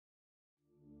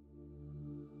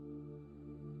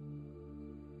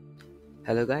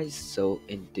Hello guys, so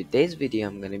in today's video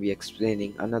I'm going to be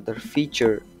explaining another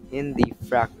feature in the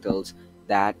fractals,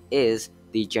 that is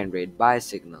the generate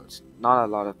signals. Not a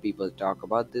lot of people talk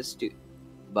about this too,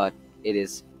 but it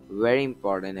is very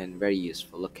important and very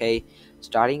useful. Okay,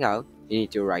 starting out, you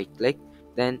need to right click,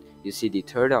 then you see the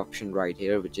third option right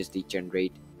here, which is the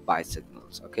generate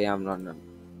signals. Okay, I'm gonna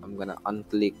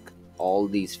unclick all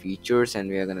these features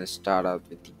and we are gonna start out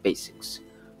with the basics.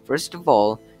 First of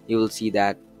all, you will see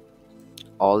that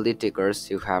all the tickers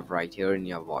you have right here in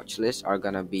your watch list are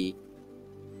gonna be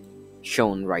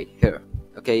shown right here.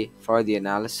 Okay, for the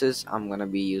analysis I'm gonna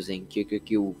be using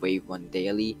QQQ wave 1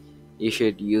 daily. You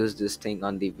should use this thing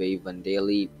on the wave 1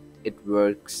 daily. It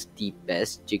works the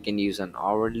best. You can use on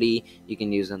hourly, you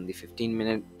can use on the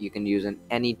 15-minute, you can use on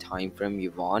any time frame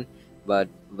you want, but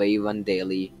wave 1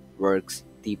 daily works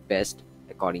the best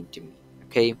according to me.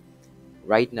 Okay,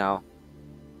 right now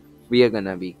we are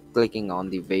gonna be clicking on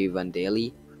the wave 1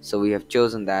 daily. So we have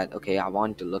chosen that, okay, I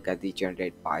want to look at the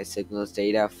generate signals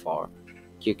data for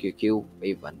QQQ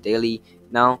wave 1 daily.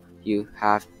 Now you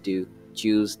have to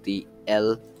choose the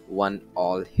L1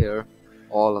 all here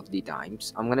all of the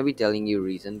times. I'm gonna be telling you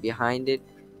reason behind it.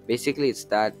 Basically it's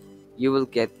that you will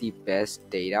get the best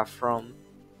data from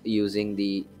using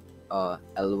the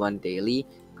L1 daily,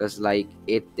 because like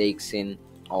it takes in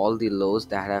all the lows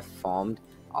that have formed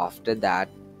after that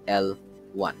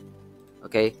L1.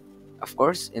 Okay, of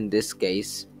course in this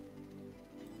case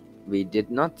we did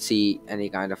not see any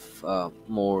kind of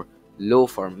more low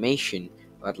formation,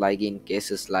 but like in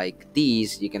cases like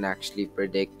these you can actually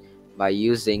predict by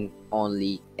using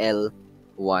only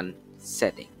L1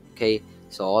 setting. Okay,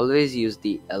 so always use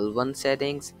the L1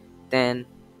 settings, then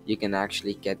you can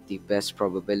actually get the best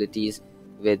probabilities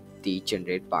with the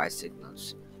generate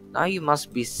signals. Now you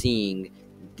must be seeing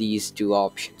these two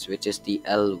options, which is the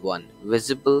L1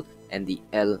 visible and the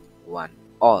L1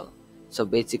 all. So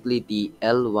basically the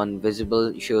L1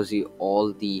 visible shows you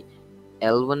all the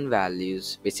L1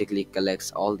 values, basically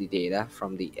collects all the data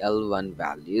from the L1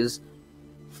 values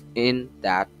in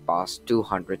that past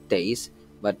 200 days,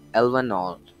 but L1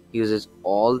 all uses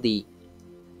all the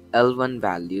L1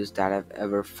 values that have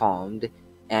ever formed,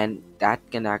 and that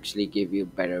can actually give you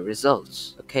better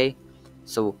results. Okay,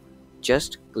 so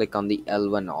just click on the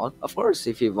L1 all. Of course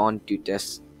if you want to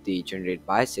test the generate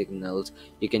signals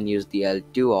you can use the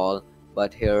L2 all,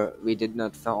 but here we did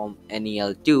not form any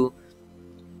L2,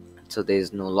 so there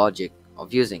is no logic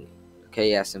of using it.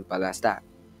 Okay, as simple as that.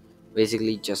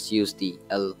 Basically just use the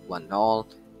L1 all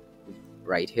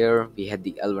right here. We had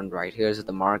the L1 right here, so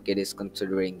the market is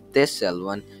considering this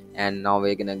L1, and now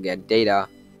we're gonna get data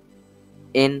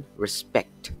in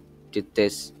respect to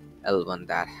this L1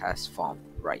 that has formed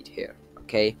right here.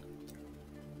 Okay,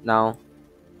 now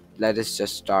let us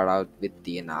just start out with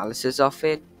the analysis of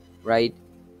it. Right,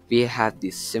 we have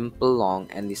the simple long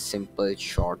and the simple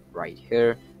short right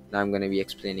here. Now I'm going to be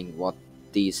explaining what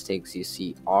these things you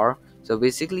see are. So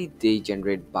basically they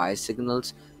generate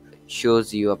signals,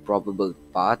 shows you a probable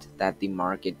path that the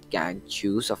market can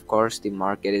choose. Of course the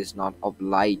market is not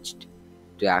obliged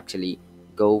to actually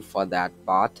go for that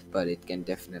path, but it can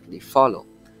definitely follow.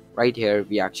 Right here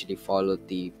we actually follow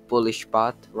the bullish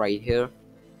path right here.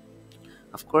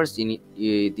 Of course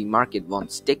the market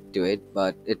won't stick to it,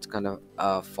 but it's gonna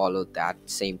follow that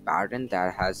same pattern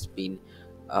that has been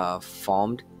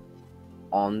formed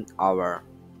on our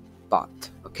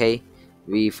path. Okay,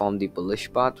 we formed the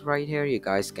bullish path right here, you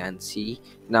guys can see.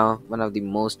 Now one of the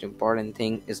most important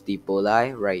thing is the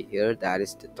bullseye right here, that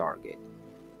is the target.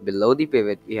 Below the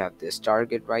pivot we have this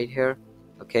target right here.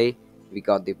 Okay, we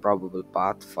got the probable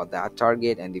path for that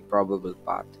target and the probable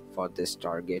path for this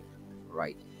target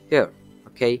right here.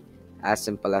 Okay, as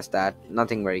simple as that,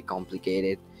 nothing very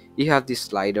complicated. You have the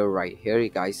slider right here, you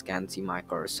guys can see my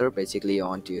cursor. Basically you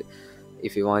want to,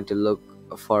 if you want to look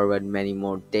forward many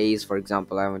more days, for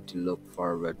example I want to look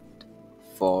forward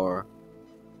for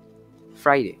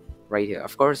Friday right here.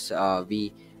 Of course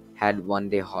we had 1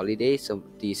 day holiday, so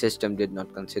the system did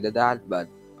not consider that, but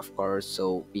of course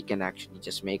so we can actually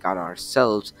just make out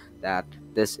ourselves that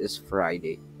this is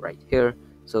Friday right here.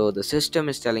 So the system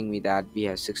is telling me that we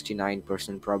have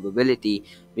 69% probability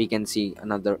we can see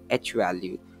another H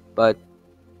value, but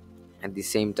at the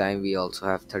same time we also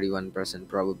have 31%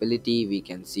 probability we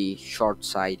can see short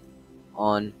side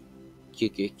on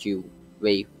QQQ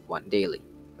wave 1 daily.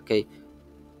 Okay,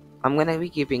 I'm gonna be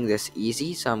keeping this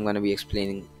easy, so I'm gonna be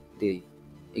explaining the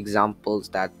examples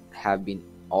that have been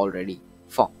already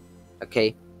formed.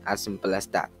 Okay, as simple as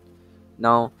that.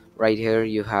 Now right here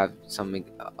you have some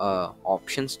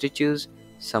options to choose,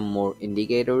 some more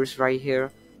indicators right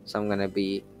here. So I'm gonna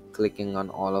be clicking on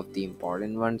all of the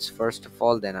important ones first of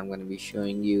all, then I'm going to be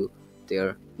showing you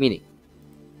their meaning.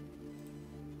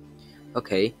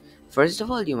 Okay, first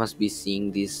of all, you must be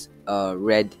seeing these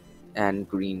red and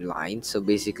green lines. So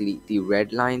basically, the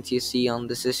red lines you see on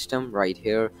the system right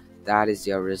here, that is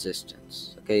your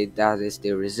resistance. Okay, that is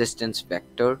the resistance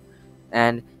vector,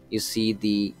 and you see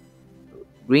the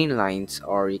green lines,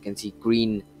 or you can see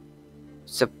green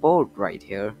support right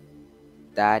here,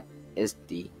 that is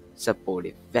the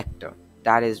supportive vector.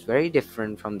 That is very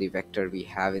different from the vector we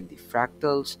have in the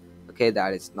fractals. Okay,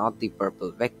 that is not the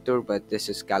purple vector, but this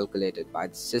is calculated by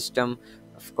the system.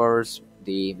 Of course,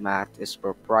 the math is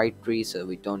proprietary, so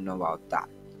we don't know about that.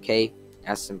 Okay,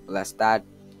 as simple as that.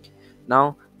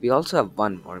 Now, we also have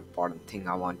one more important thing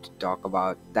I want to talk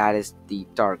about, that is the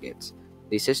targets.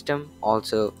 The system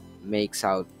also makes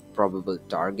out probable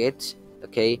targets.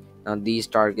 Okay, now these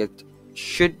targets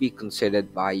should be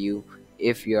considered by you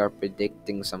if you are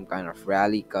predicting some kind of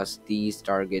rally, because these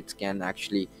targets can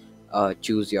actually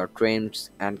choose your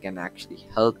trends and can actually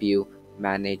help you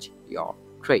manage your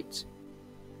trades.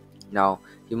 Now,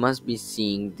 you must be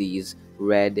seeing these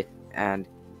red and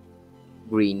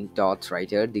green dots right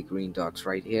here, the green dots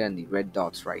right here, and the red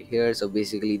dots right here. So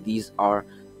basically, these are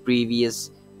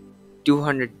previous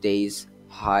 200 days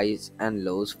highs and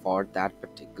lows for that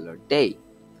particular day.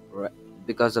 Right?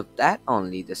 Because of that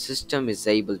only, the system is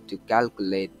able to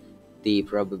calculate the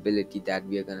probability that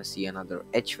we are going to see another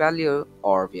H value,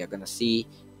 or we are going to see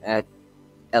a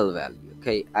L value.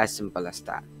 Okay, as simple as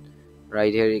that.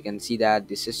 Right here you can see that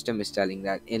the system is telling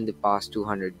that in the past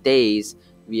 200 days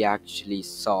we actually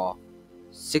saw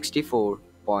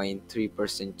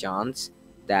 64.3% chance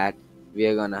that we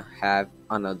are gonna have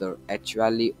another H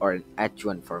value or an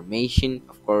H1 formation.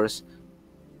 Of course,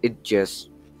 it just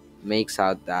makes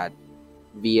out that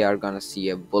we are gonna see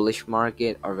a bullish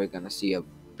market or we're gonna see a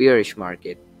bearish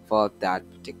market for that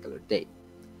particular day.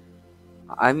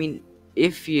 I mean,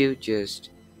 if you just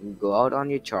go out on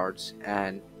your charts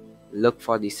and look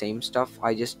for the same stuff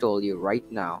I just told you right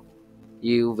now,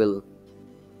 you will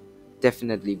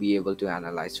definitely be able to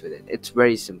analyze with it. It's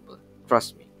very simple,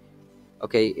 trust me.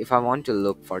 Okay, if I want to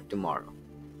look for tomorrow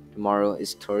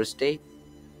is Thursday,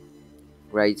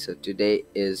 right? So today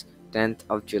is 10th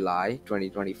of July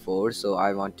 2024, so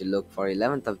I want to look for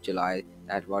 11th of July,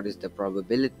 that what is the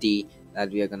probability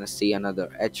that we are going to see another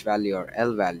H value or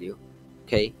L value.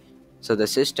 Okay, so the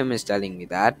system is telling me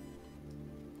that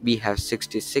we have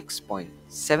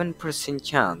 66.7%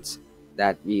 chance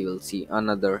that we will see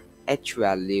another H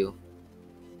value,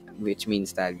 which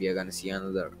means that we are going to see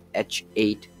another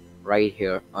H8 right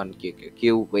here on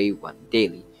QQQ wave 1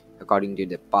 daily, according to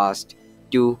the past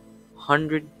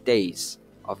 200 days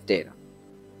of data.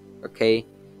 Okay,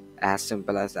 as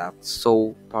simple as that.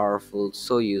 So powerful,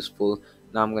 so useful.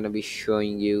 Now I'm going to be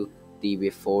showing you the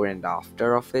before and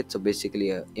after of it. So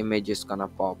basically a image is going to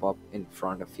pop up in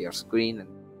front of your screen,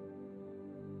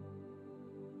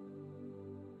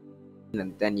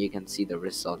 and then you can see the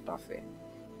result of it.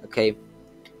 Okay,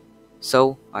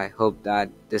 so I hope that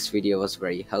this video was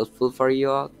very helpful for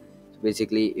you all. So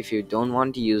basically, if you don't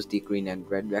want to use the green and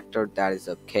red vector, that is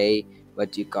okay,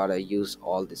 but you gotta use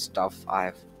all the stuff I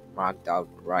have marked out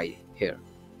right here.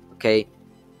 Okay,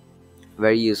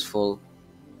 very useful,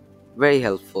 very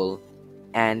helpful,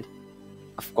 and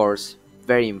of course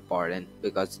very important,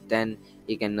 because then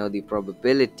you can know the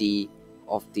probability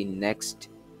of the next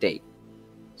day.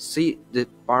 See the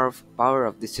power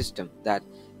of the system, that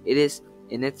it is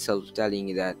in itself telling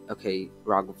you that, okay,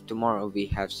 Raghav, tomorrow we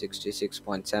have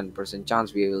 66.7%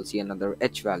 chance we will see another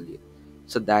H value.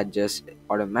 So that just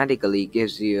automatically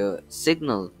gives you a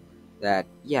signal that,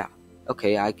 yeah,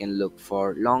 okay, I can look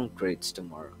for long trades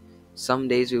tomorrow. Some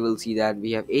days we will see that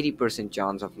we have 80%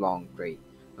 chance of long trade.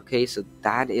 Okay, so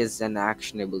that is an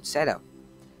actionable setup.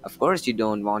 Of course, you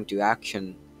don't want to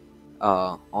action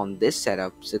on this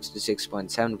setup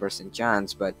 66.7%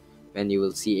 chance, but when you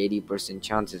will see 80%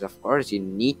 chances, of course you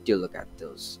need to look at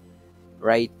those,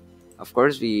 right? Of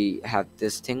course, we have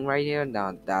this thing right here.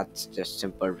 Now that's just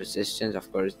simple resistance.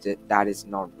 Of course, that is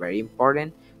not very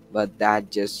important, but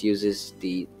that just uses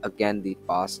the, again, the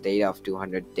past data of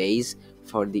 200 days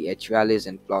for the H values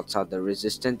and plots out the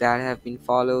resistance that have been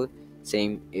followed.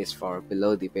 Same is for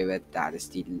below the pivot, that is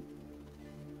the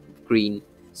green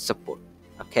support.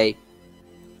 Okay,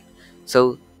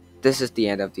 so this is the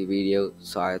end of the video.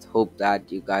 So I hope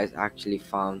that you guys actually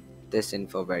found this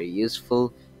info very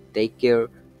useful. Take care,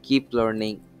 keep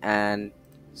learning, and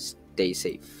stay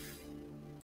safe.